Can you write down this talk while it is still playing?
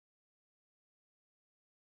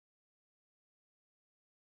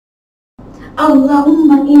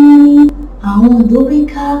Allahumma inni a'udhu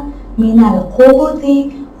bika minal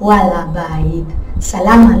khubuthi wal khaba'ith.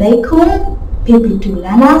 Salam alaikum, PP2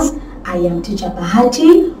 learners. I am teacher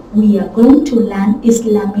Bahati. We are going to learn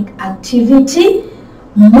Islamic activity,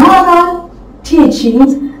 moral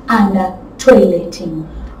teachings and toileting.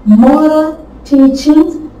 Moral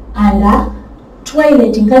teachings and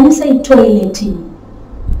toileting. Can you say toileting?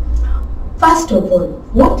 First of all,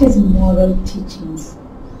 what is moral teachings?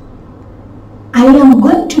 I am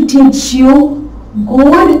going to teach you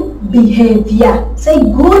good behavior. Say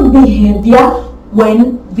good behavior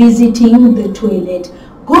when visiting the toilet.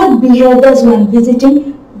 Good behaviors when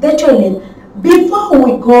visiting the toilet. Before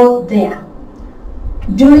we go there,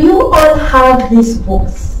 do you all have these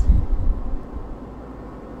books?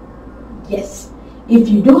 Yes. If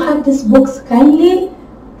you do have these books, kindly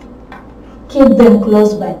keep them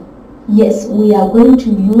close by. Yes, we are going to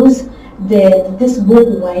use this book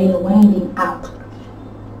while winding up.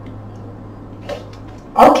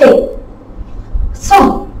 Okay.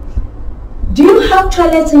 So, do you have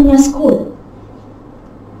toilets in your school?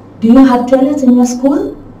 Do you have toilets in your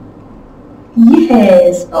school?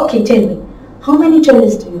 Yes. Okay, tell me. How many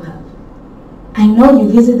toilets do you have? I know you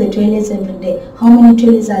visit the toilets every day. How many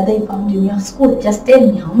toilets are they found in your school? Just tell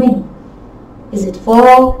me how many. Is it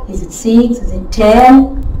 4? Is it 6? Is it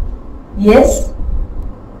 10? Yes?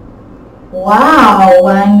 Wow,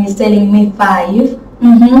 one is telling me 5.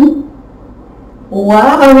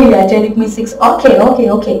 Wow, you are telling me 6.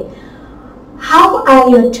 Okay. How are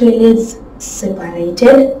your toilets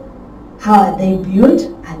separated? How are they built?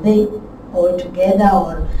 Are they all together,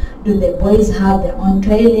 or do the boys have their own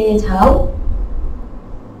toilet? How?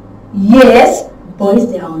 Yes, boys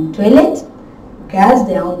their own toilet, girls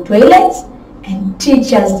their own toilets, and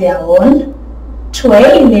teachers their own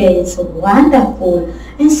toilets. Wonderful.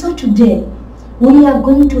 And so today we are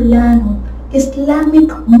going to learn Islamic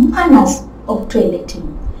manners of toileting.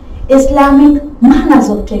 Islamic manners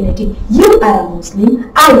of toileting. You are a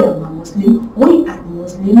Muslim, I am a Muslim, we are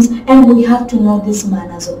Muslims, and we have to know these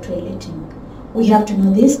manners of toileting. We have to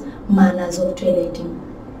know these manners of toileting.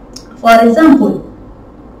 For example,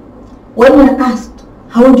 when you are asked,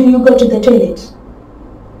 how do you go to the toilet?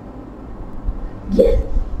 Yes,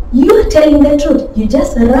 you are telling the truth. You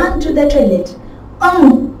just run to the toilet.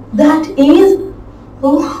 That is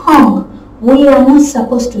wrong. We are not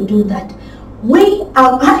supposed to do that.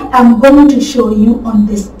 I am going to show you on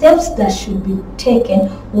the steps that should be taken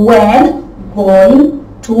when going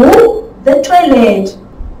to the toilet.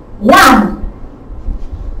 1.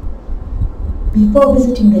 Before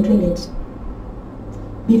visiting the toilet.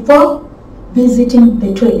 Before visiting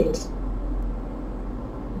the toilet.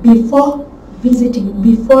 Before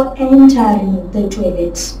entering the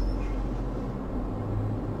toilet.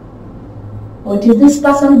 What is this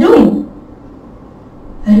person doing?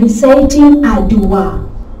 Reciting a dua.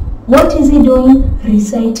 What is he doing?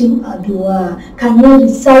 Reciting a dua. Can you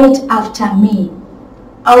recite after me?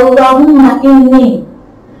 Allahumma inni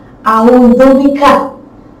a'udhu bika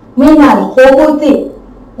minal khubuthi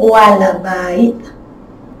wal khaba'ith.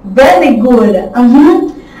 Very good.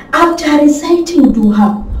 After reciting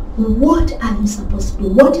dua, what are you supposed to do?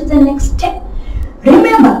 What is the next step?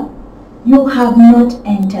 Remember, you have not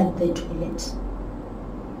entered the toilet.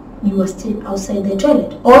 You are still outside the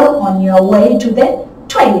toilet or on your way to the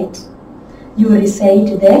toilet. You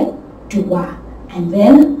recite the dua. And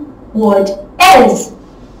then what else?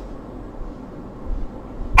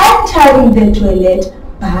 Entering the toilet,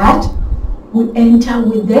 but we enter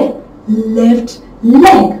with the left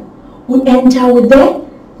leg. We enter with the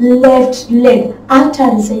left leg. After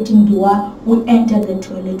reciting dua, we enter the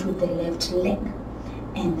toilet with the left leg.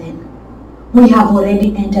 And then we have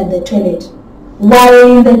already entered the toilet.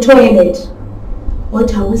 While in the toilet,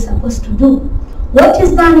 what are we supposed to do? What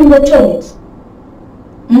is done in the toilet?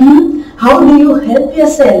 How do you help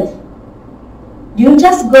yourself? Do you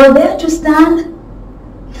just go there to stand?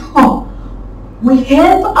 No. We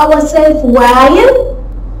help ourselves while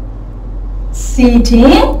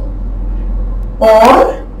sitting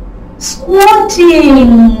or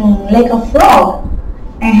squatting like a frog.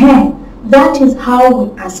 That is how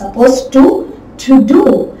we are supposed to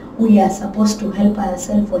do. We are supposed to help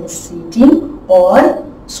ourselves while sitting or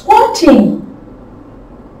squatting.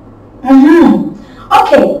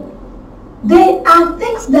 Okay. There are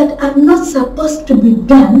things that are not supposed to be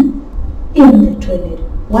done in the toilet.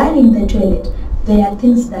 While in the toilet, there are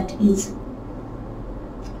things that is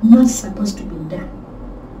not supposed to be done.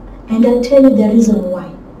 And I'll tell you the reason why.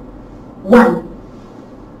 1.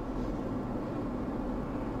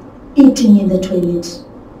 Eating in the toilet.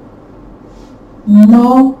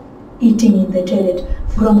 No eating in the toilet.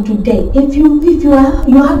 from today, if you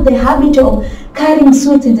have the habit of carrying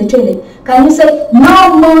sweets in the toilet, can you say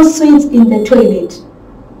no more sweets in the toilet?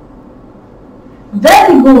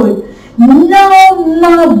 Very good. No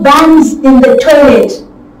more buns in the toilet.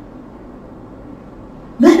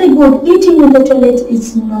 Very good. Eating in the toilet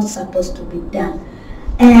is not supposed to be done.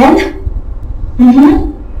 And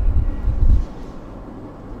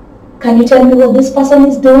can you tell me what this person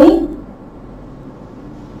is doing?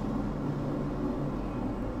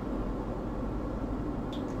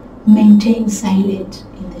 Maintain silent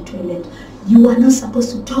in the toilet. You are not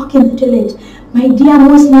supposed to talk in the toilet. My dear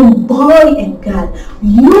Muslim boy and girl,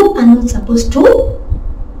 you are not supposed to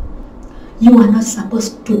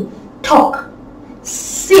talk,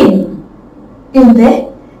 sing in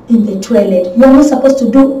the toilet. You are not supposed to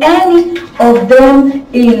do any of them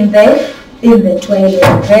in the toilet.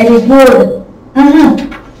 Very good.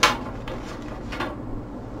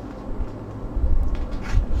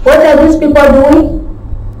 What are these people doing?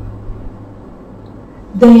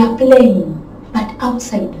 They are playing, but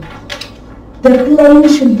outside. The playing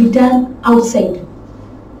should be done outside,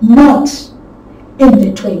 not in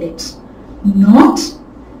the toilet. Not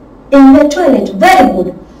in the toilet. Very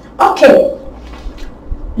good. Okay.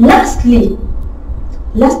 Lastly,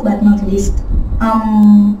 last but not least,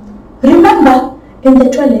 remember, in the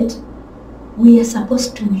toilet, we are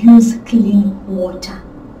supposed to use clean water.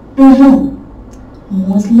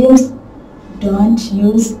 Muslims don't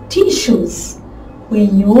use tissues. We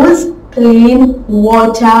use clean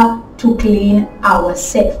water to clean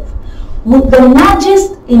ourselves. With the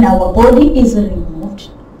najis in our body is removed.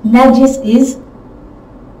 Najis is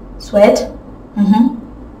sweat.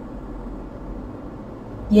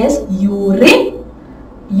 Yes, urine,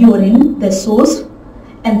 the source,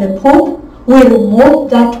 and the poop. We remove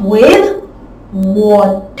that with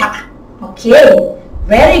water. Okay,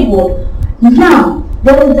 very good. Now,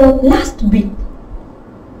 there is the last bit.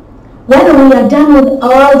 When we are done with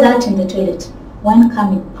all that in the toilet, when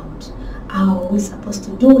coming out, how are we supposed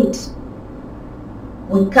to do it?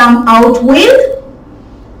 We come out with,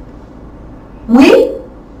 we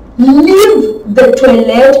leave the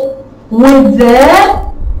toilet with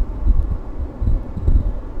the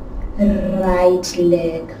right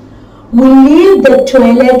leg. We leave the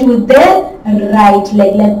toilet with the right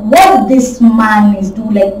leg, like what this man is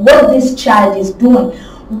doing, like what this child is doing.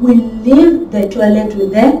 We leave the toilet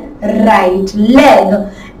with the right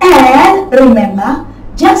leg. And remember,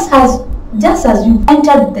 just as you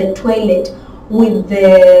entered the toilet with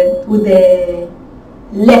the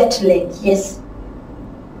left leg, yes,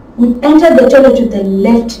 we entered the toilet with the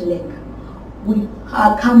left leg, we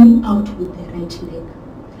are coming out with the right leg.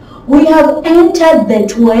 We have entered the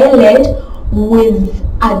toilet with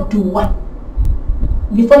a dua.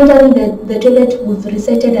 Before entering the toilet, we've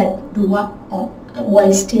recited a dua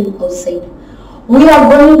while still outside. We are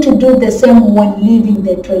going to do the same when leaving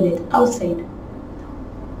the toilet outside.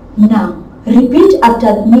 Now, repeat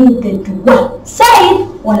after me the dua. Say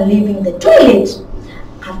it when leaving the toilet.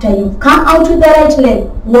 After you've come out with the right leg,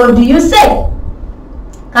 what do you say?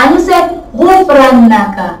 Can you say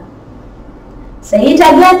Ghufranaka? Say it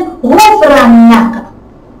again. Ghufranaka.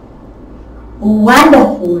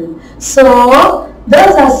 Wonderful. So,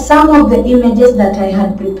 those are some of the images that I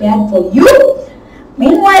had prepared for you.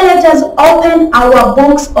 Meanwhile, let us open our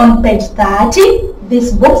books on page 30.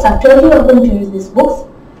 These books, I told you we're going to use these books.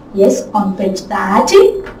 Yes, on page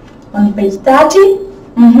 30. On page 30.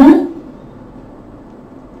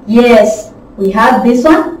 Yes, we have this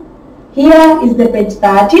one. Here is the page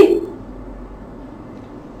 30.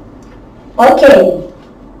 Okay,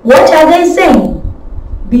 what are they saying?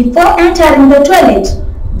 Before entering the toilet,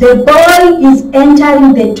 the boy is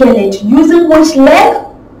entering the toilet using which leg?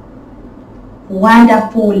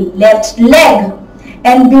 Wonderful, left leg.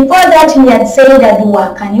 And before that he had said a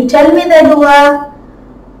dua. Can you tell me the dua?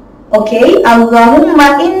 Okay,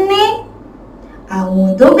 Allahumma inni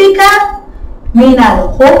a'udhu bika min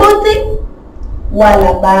al-khubuthi wal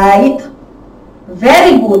khaba'ith.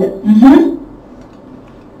 Very good.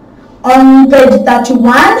 On page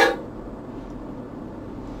 31,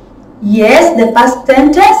 yes, the first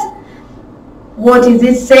sentence. What is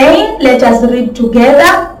it saying? Let us read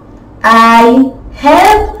together. I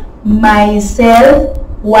help myself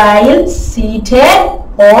while seated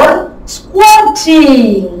or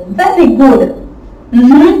squatting. Very good.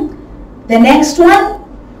 The next one.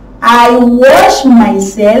 I wash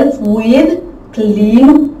myself with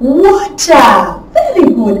clean water. Very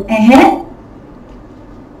good.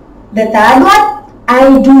 The third one.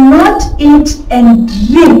 I do not eat and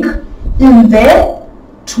drink in the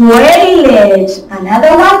toilet.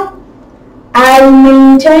 Another one. I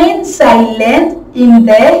maintain silence in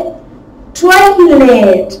the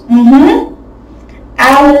toilet.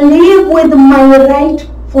 I live with my right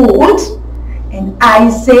foot and I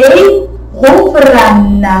say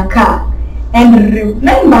غفرانك. And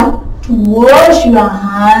remember to wash your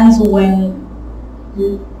hands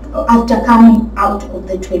after coming out of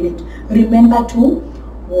the toilet. Remember to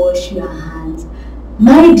wash your hands.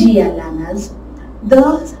 My dear learners,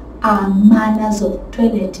 those are manners of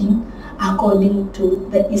toileting according to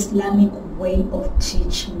the Islamic way of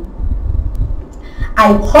teaching.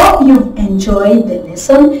 I hope you've enjoyed the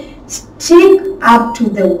lesson. Stick up to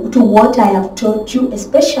what I have taught you,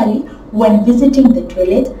 especially when visiting the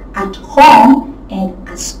toilet at home and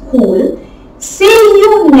at school. See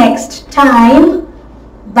you next time.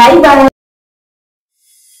 Bye bye.